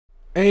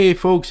Hey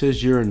folks, it's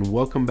Jer and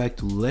welcome back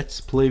to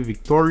Let's Play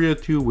Victoria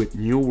 2 with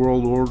New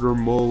World Order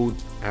mode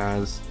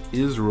as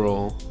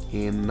Israel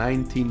in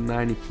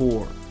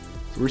 1994.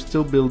 So we're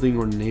still building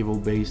our naval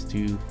base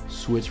to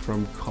switch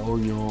from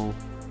colonial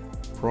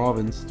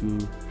province to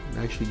an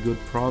actually good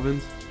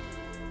province.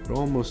 We're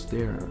almost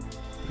there.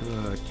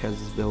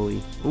 Casus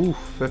Belli. Ooh,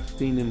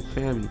 15 in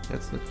famine.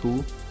 That's not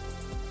cool.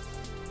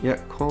 Yeah,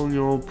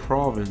 colonial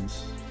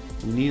province.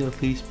 We need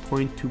at least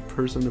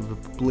 0.2% of the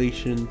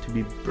population to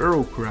be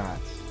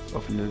bureaucrats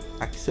of an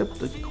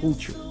accepted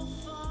culture.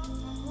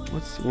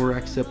 What's our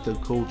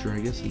accepted culture?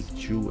 I guess it's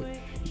Jewish.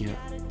 Yeah,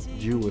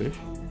 Jewish.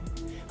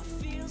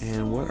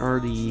 And what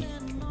are the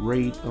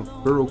rate of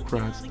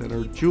bureaucrats that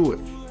are Jewish?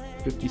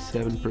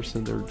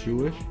 57% are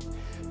Jewish.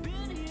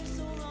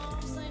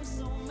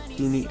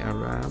 Sunni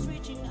Arab.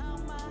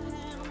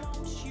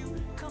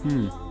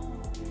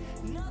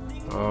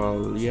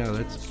 Yeah,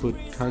 let's put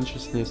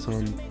consciousness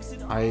on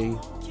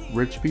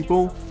rich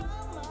people.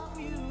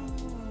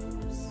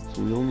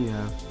 So we only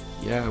have,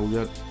 yeah, we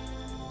got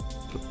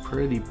a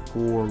pretty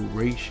poor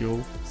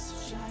ratio.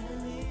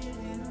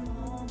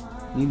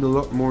 Need a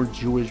lot more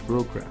Jewish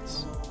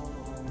bureaucrats.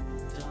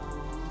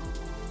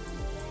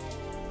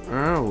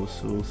 Oh,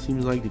 so it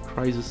seems like the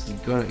crisis is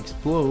gonna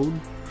explode.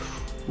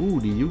 Ooh,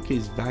 the UK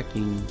is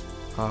backing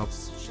up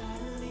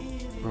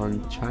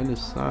on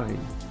China's side.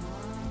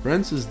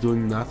 France is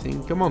doing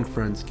nothing. Come on,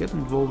 France, get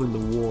involved in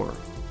the war.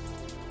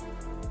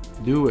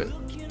 Do it.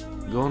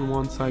 Go on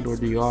one side or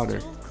the other.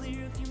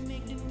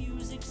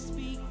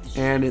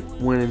 And it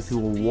went into a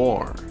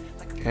war.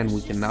 And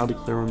we can now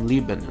declare on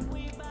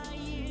Lebanon.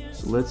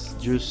 So let's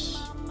just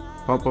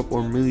pump up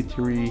our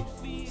military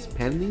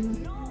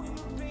spending.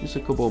 Just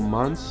a couple of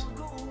months.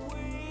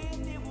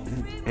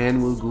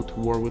 And we'll go to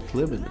war with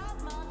Lebanon.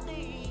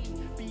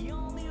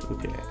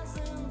 Okay.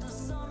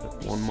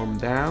 One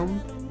month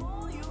down.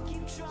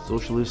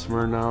 Socialists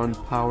are now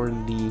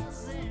empowering the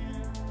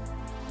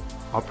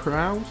upper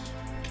house.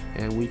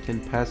 And we can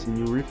pass a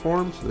new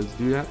reform, so let's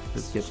do that.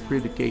 Let's get free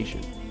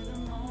education.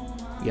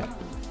 Yeah,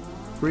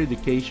 free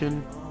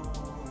education.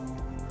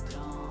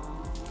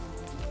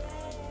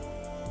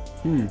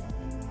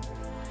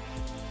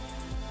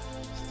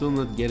 Still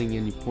not getting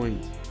any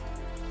points.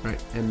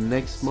 Right, and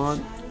next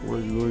month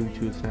we're going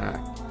to attack.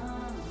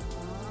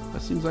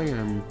 That seems like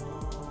I'm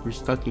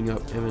restocking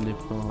up even if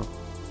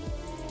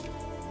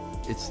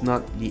it's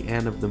not the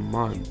end of the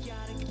month.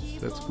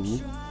 That's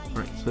cool.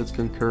 Alright, so let's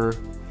conquer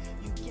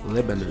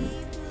Lebanon.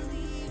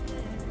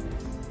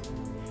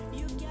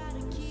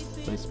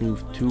 Let's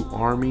move 2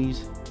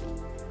 armies.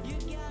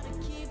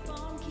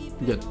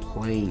 We got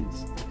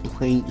planes.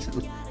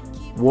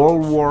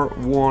 World War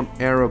I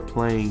era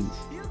planes.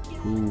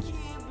 Cool.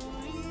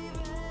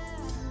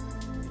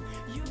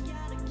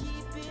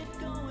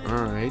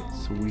 Alright,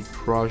 so we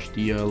crushed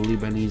the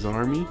Lebanese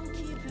army.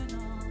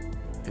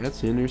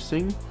 That's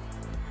interesting.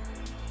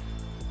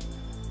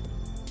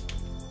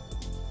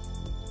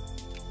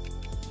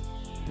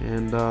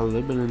 And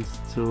Lebanon's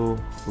still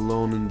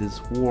alone in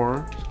this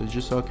war, so let's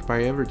just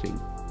occupy everything.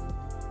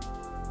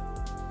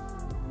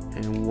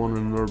 And won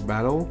another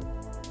battle.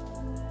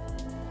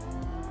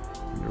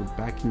 And they're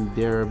backing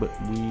there, but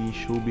we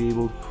should be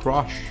able to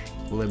crush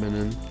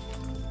Lebanon.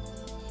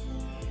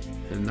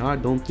 And now I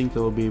don't think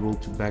they'll be able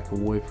to back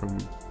away from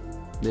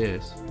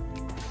this.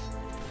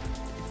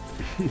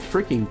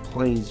 Freaking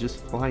planes just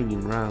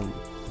flying around.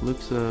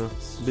 Looks a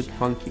bit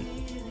funky.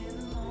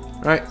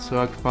 Alright, so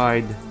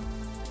occupied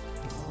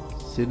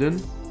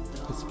Sidon.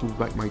 Let's move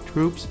back my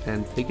troops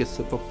and take a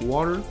sip of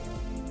water.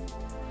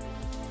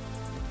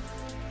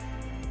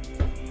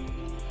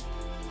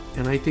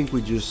 And I think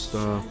we just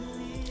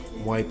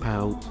wipe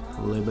out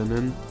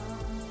Lebanon.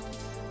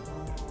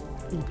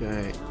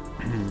 Okay.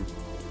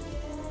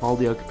 All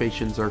the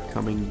occupations are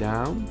coming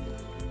down.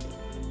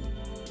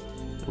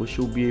 We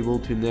should be able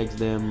to next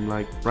them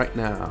like right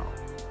now.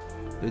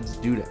 Let's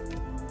do that.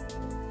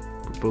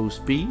 Propose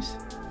peace.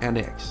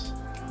 Annex.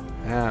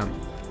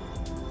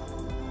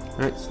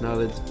 Alright, so now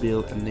let's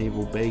build a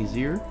naval base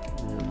here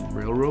and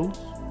railroads,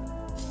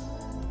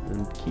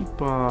 and keep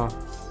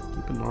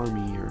an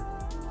army here.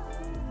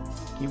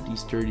 Keep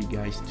these 30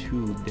 guys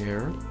too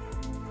there.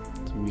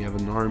 So we have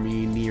an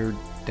army near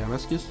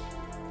Damascus.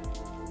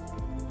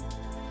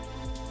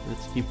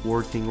 Let's keep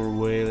working our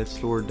way. Let's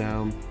slow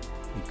down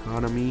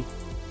economy.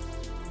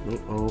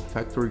 Uh-oh,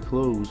 factory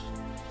closed.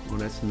 Oh,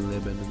 that's in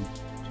Lebanon,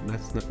 so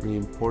that's not really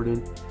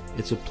important.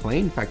 It's a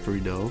plane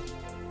factory though.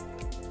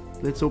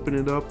 Let's open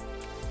it up.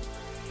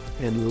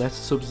 And let's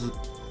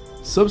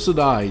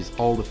subsidize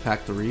all the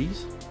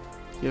factories.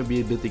 It's gonna be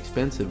a bit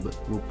expensive, but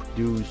we'll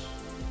produce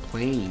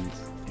planes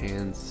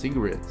and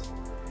cigarettes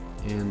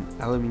and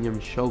aluminium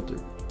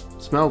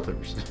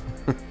smelters.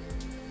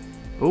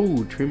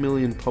 Oh, 3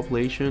 million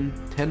population,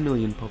 10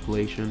 million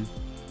population.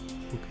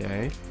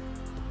 Okay,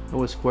 that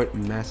was quite a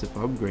massive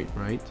upgrade,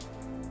 right?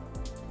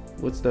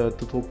 What's the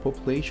total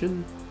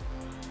population?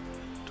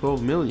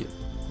 12 million.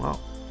 Wow.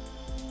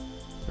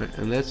 Right,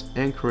 and let's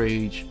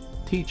encourage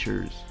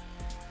teachers.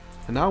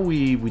 And now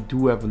we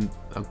do have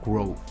a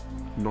growth,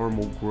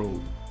 normal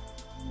growth.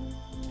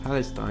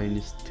 Palestine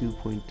is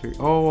 2.3.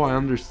 Oh, I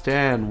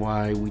understand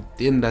why we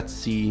didn't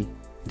see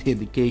the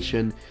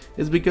indication.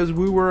 It's because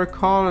we were a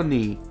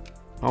colony.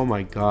 Oh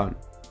my god.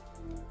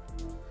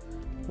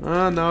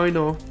 Now I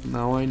know.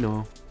 Now I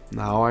know.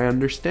 Now I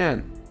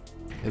understand.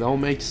 It all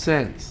makes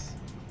sense.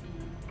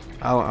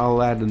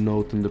 I'll add a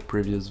note in the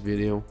previous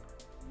video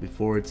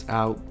before it's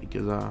out,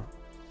 because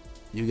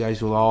you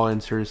guys will all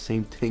answer the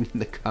same thing in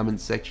the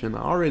comment section.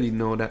 I already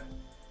know that.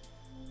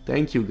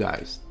 Thank you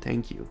guys.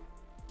 Thank you.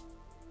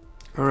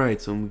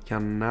 Alright, so we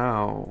can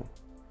now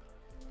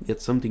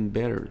get something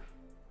better.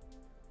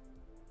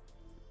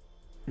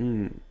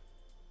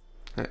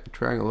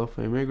 Triangle of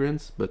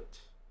immigrants, but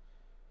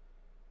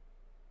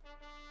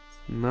it's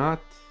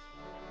not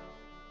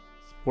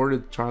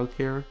supported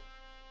childcare.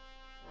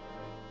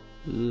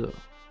 Ugh.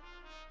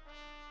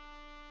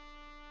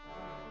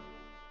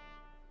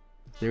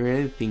 Is there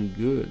anything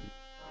good?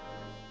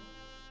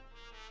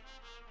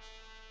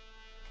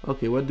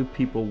 Okay, what do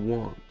people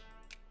want?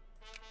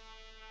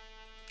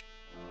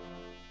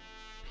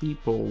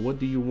 People, what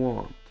do you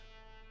want?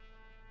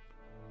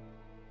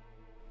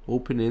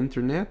 Open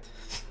internet?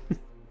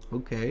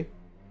 Okay.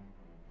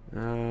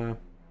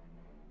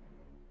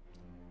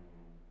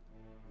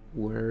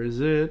 Where is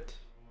it?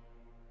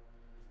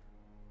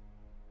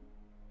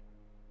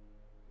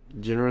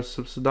 Generous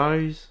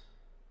subsidize?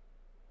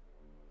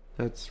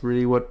 That's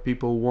really what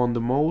people want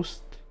the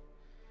most?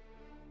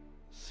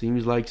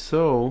 Seems like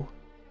so.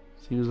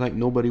 Seems like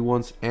nobody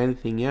wants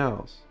anything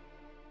else.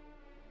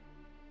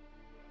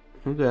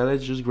 Okay,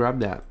 let's just grab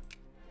that.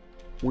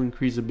 We'll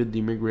increase a bit the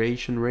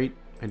immigration rate.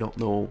 I don't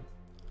know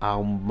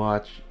how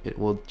much it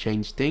will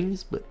change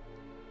things, but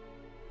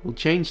we'll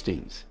change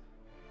things.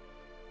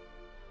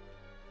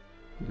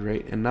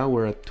 Great, and now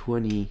we're at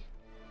 20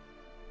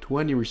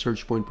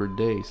 research point per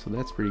day, so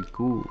that's pretty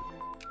cool.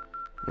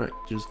 Right,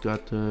 just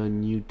got a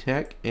new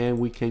tech, and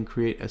we can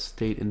create a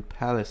state in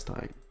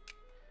Palestine.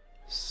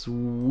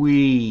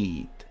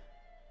 Sweet.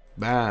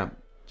 Bam.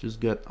 Just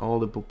got all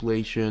the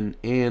population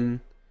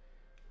in.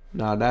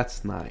 Now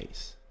that's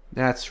nice.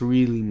 That's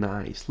really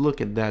nice.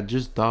 Look at that.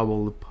 Just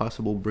double the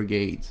possible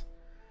brigades.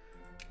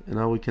 And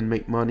now we can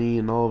make money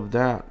and all of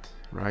that,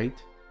 right?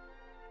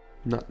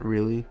 Not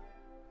really.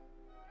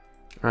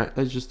 Alright,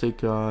 let's just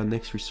take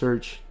next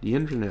research. The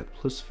internet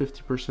plus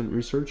 50%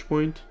 research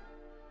point.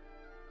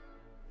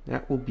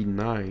 That will be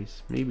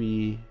nice.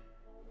 Maybe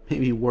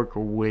work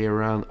our way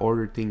around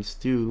other things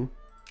too.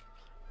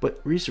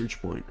 But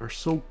research point are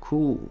so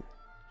cool.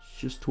 It's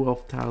just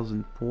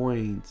 12,000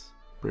 points.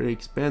 Pretty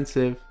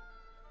expensive.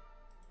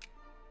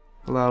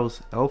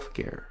 Allows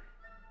healthcare.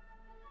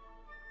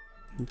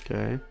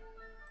 Okay.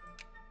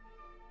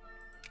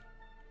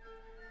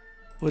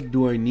 What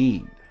do I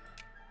need?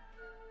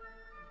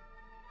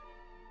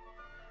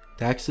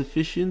 Tax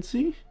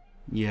efficiency?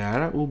 Yeah,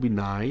 that will be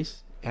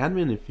nice.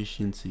 Admin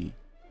efficiency.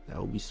 That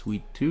will be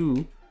sweet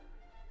too.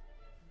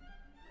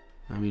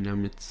 I mean,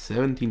 I'm at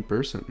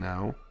 17%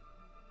 now.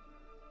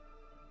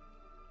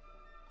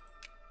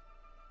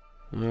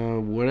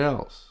 What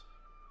else?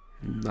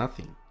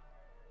 Nothing.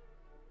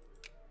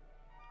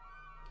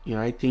 Yeah,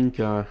 I think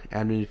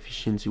admin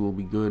efficiency will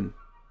be good.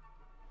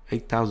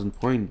 8,000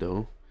 point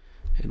though.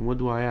 And what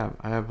do I have?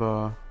 I have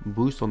a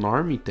boost on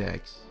army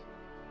tax.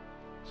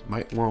 So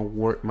might want to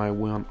work my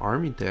way on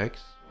army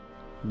tax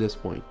at this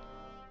point.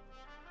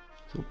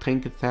 So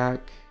tank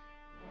attack,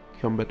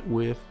 combat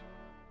with.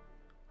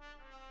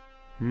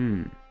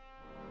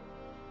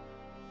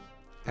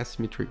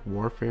 Asymmetric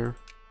warfare.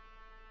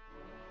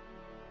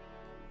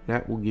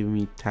 That will give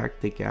me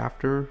tactic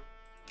after,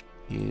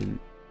 and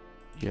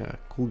yeah,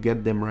 cool,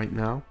 get them right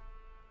now.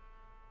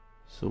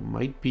 So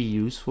might be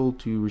useful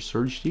to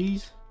research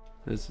these.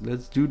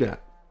 Let's do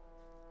that.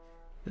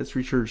 Let's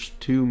research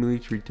 2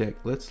 military tech.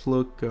 Let's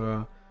look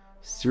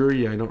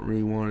Syria. I don't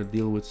really want to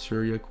deal with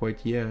Syria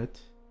quite yet.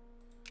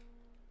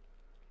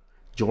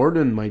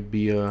 Jordan might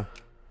be a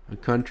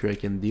country I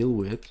can deal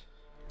with.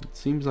 It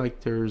seems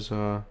like there's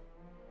no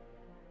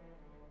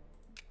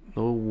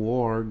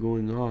war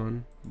going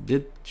on.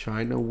 Did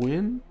China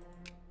win?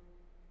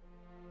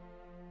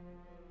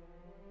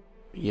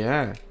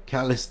 Yeah,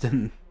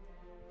 Khalistan.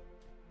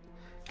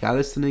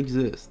 Khalistan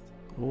exists.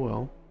 Oh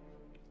well.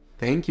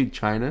 Thank you,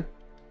 China.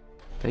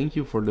 Thank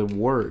you for the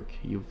work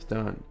you've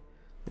done.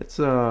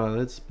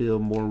 Let's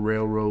build more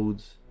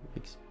railroads.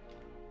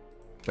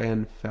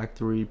 Expand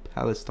factory,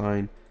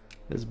 Palestine.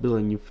 Let's build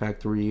a new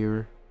factory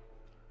here.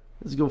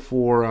 Let's go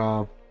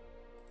for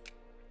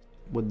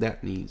what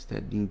that needs.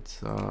 That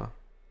needs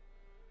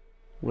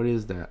what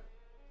is that?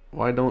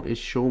 Why don't it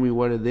show me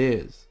what it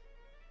is?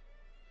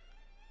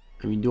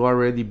 I mean, do I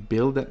already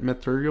build that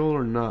material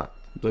or not?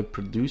 Do I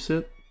produce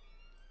it?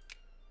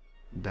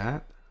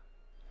 That?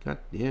 God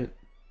damn.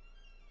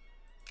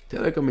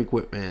 Telecom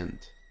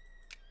equipment.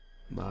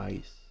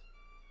 Nice.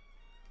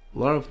 A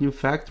lot of new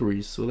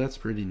factories, so that's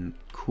pretty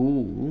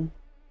cool.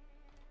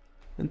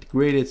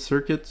 Integrated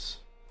circuits.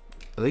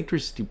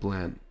 Electricity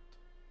plant.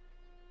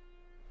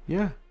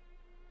 Yeah.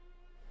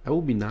 That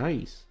will be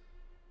nice.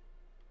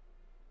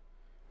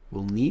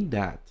 We'll need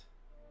that.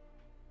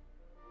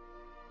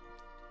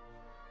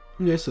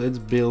 Okay, so let's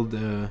build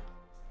a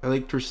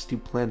electricity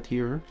plant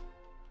here.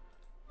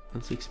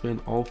 Let's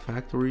expand all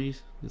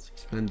factories. Let's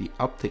expand the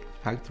optic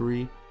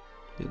factory,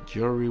 the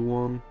jewelry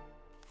one.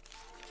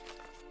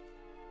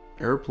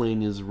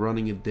 Airplane is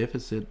running a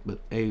deficit, but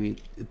hey,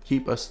 it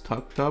keep us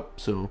stocked up,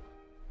 so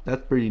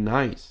that's pretty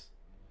nice.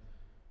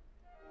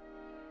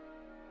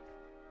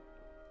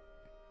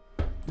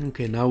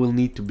 Okay, now we'll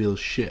need to build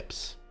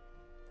ships.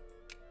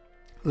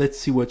 Let's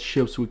see what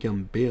ships we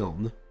can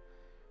build.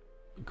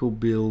 We could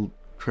build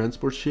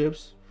transport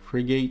ships,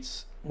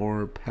 frigates,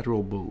 or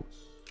patrol boats.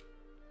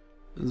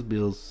 Let's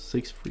build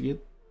 6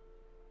 frigates.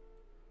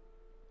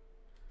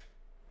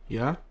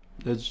 Yeah,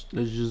 let's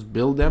just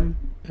build them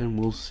and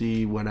we'll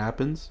see what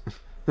happens.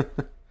 And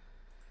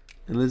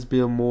let's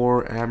build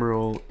more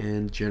admiral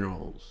and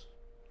generals.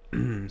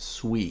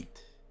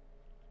 Sweet.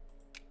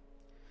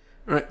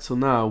 Alright, so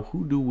now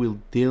who do we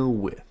deal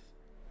with?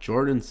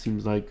 Jordan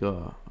seems like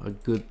a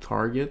good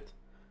target.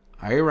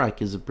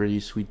 Iraq is a pretty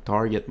sweet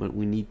target, but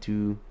we need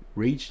to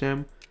reach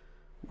them.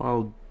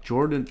 While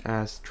Jordan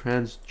has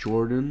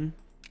Transjordan,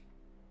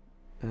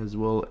 as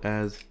well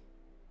as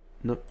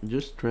not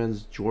just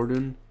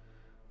Transjordan,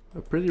 a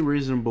pretty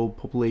reasonable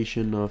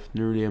population of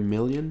nearly 1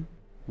 million,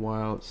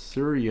 while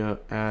Syria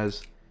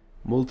has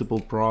multiple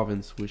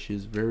provinces, which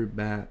is very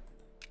bad.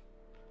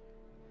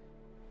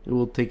 It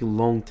will take a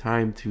long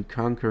time to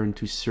conquer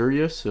into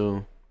Syria,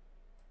 so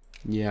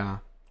yeah,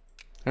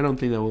 I don't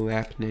think that will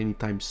happen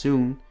anytime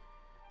soon.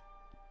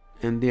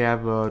 And they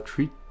have a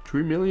 3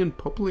 million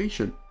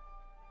population.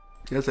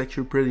 That's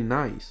actually pretty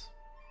nice.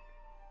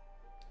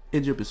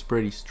 Egypt is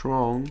pretty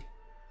strong,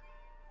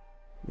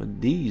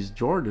 but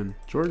Jordan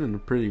are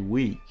pretty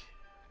weak.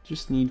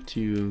 Just need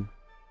to,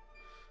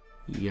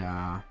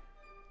 yeah,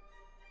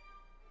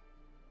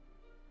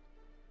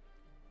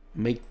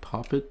 make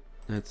puppet.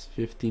 That's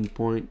 15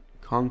 point.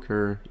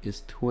 Conquer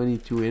is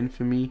 22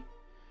 infamy.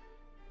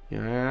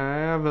 Yeah, I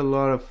have a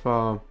lot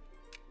of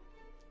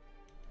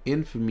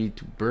infamy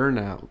to burn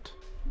out.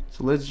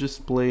 So let's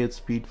just play at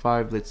speed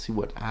 5. Let's see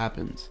what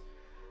happens.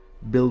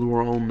 Build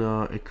our own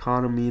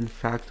economy and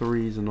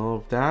factories and all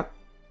of that.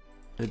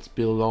 Let's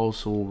build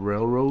also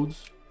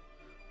railroads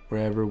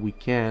wherever we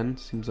can.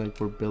 Seems like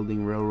we're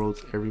building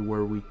railroads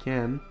everywhere we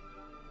can.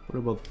 What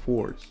about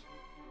forts?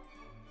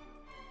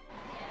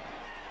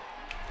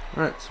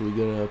 Alright, so we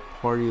got a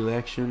party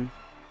election,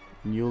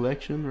 new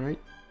election, right?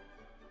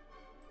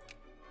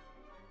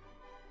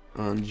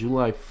 On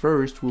July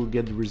 1st, we'll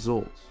get the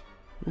results.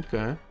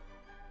 Okay.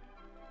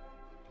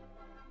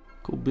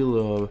 Could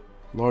build a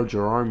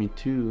larger army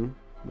too,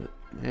 but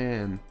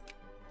man,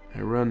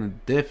 I run a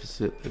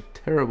deficit, a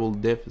terrible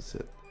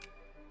deficit.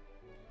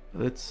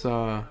 Let's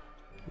we'll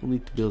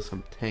need to build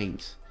some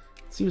tanks.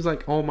 It seems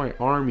like all my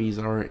armies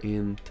are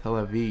in Tel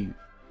Aviv.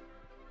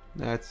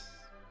 That's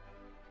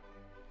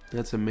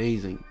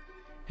amazing.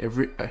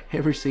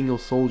 Every single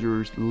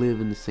soldiers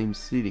live in the same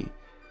city.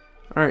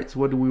 Alright, so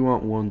what do we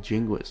want? We want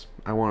Genghis.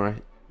 I want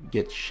to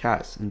get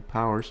Shas in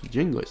power, so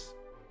Genghis.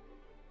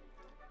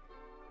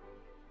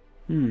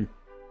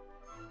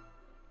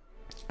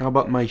 How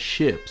about my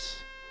ships?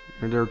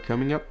 Are they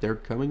coming up? They're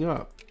coming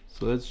up.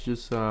 So let's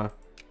just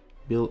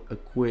build a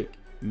quick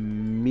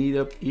meet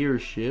up here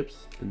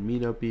ships and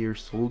meet up here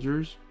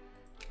soldiers.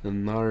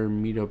 Another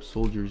meet up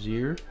soldiers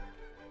here.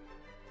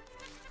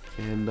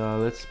 And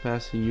let's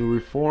pass a new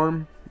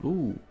reform.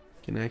 Ooh,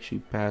 can actually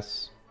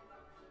pass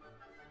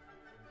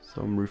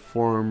some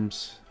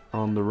reforms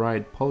on the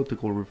right,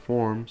 political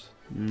reforms.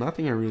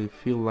 Nothing I really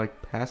feel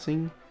like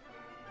passing.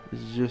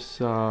 It's just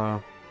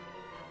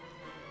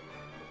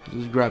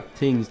grab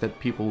things that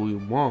people will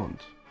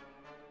want.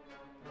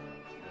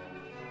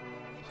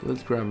 So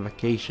let's grab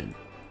vacation.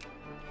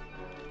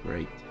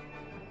 Great.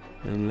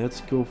 And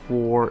let's go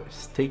for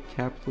state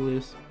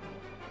capitalist.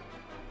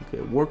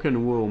 Okay, work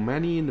and woe.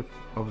 Many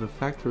of the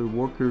factory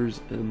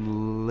workers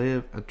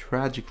live a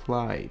tragic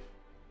life.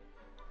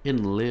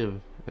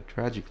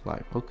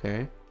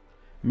 Okay.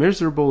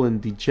 Miserable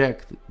and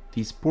dejected,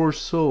 these poor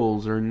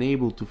souls are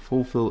unable to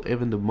fulfill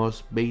even the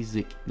most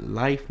basic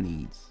life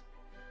needs.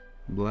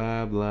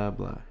 Blah blah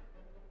blah.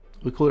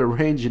 We could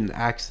arrange an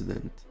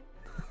accident.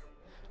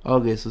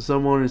 Okay, so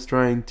someone is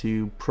trying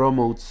to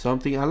promote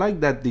something. I like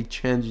that they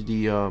changed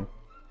the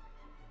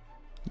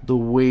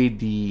way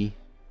the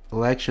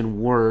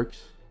election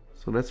works,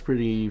 so that's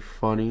pretty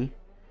funny.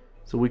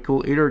 So we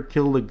could either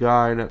kill the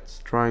guy that's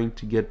trying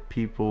to get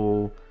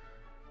people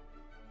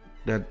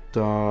that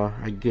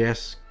I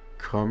guess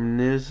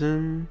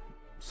communism,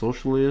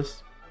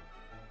 socialist.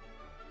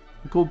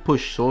 We could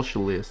push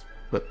socialist,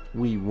 but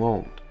we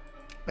won't.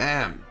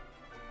 Bam!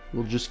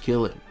 We'll just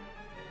kill him.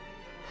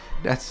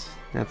 That's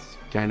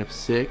kind of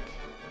sick.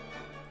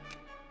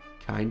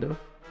 Kind of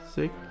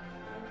sick.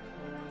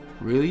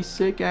 Really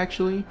sick,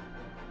 actually.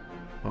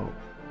 Oh.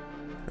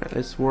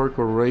 Let's work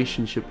our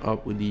relationship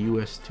up with the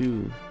US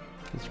too.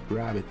 Let's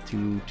grab it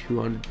to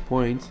 200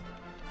 points.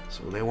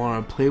 So they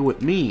want to play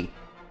with me.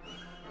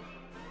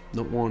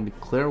 don't want to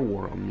declare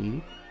war on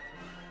me.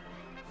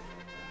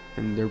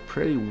 And they're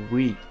pretty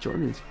weak.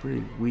 Jordan's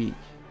pretty weak.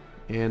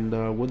 And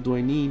what do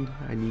I need?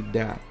 I need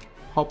that.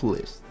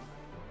 Populist.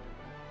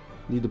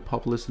 Need the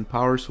populist in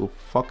power, so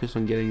focus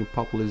on getting a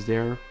populist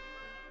there.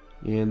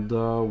 And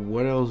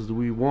what else do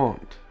we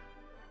want?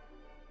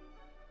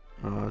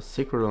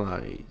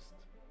 Secularized.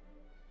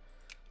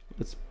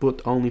 Let's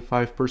put only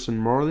 5%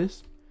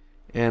 moralist.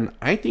 And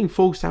I think,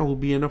 folks, that will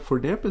be enough for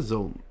the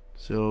episode.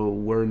 So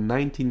we're in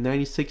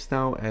 1996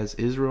 now as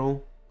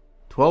Israel.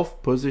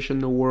 12th position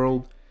in the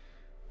world.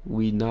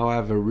 We now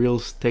have a real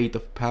state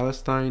of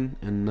Palestine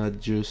and not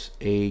just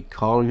a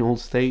colonial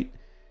state.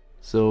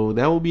 So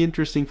that will be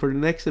interesting for the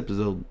next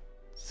episode.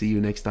 See you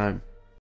next time.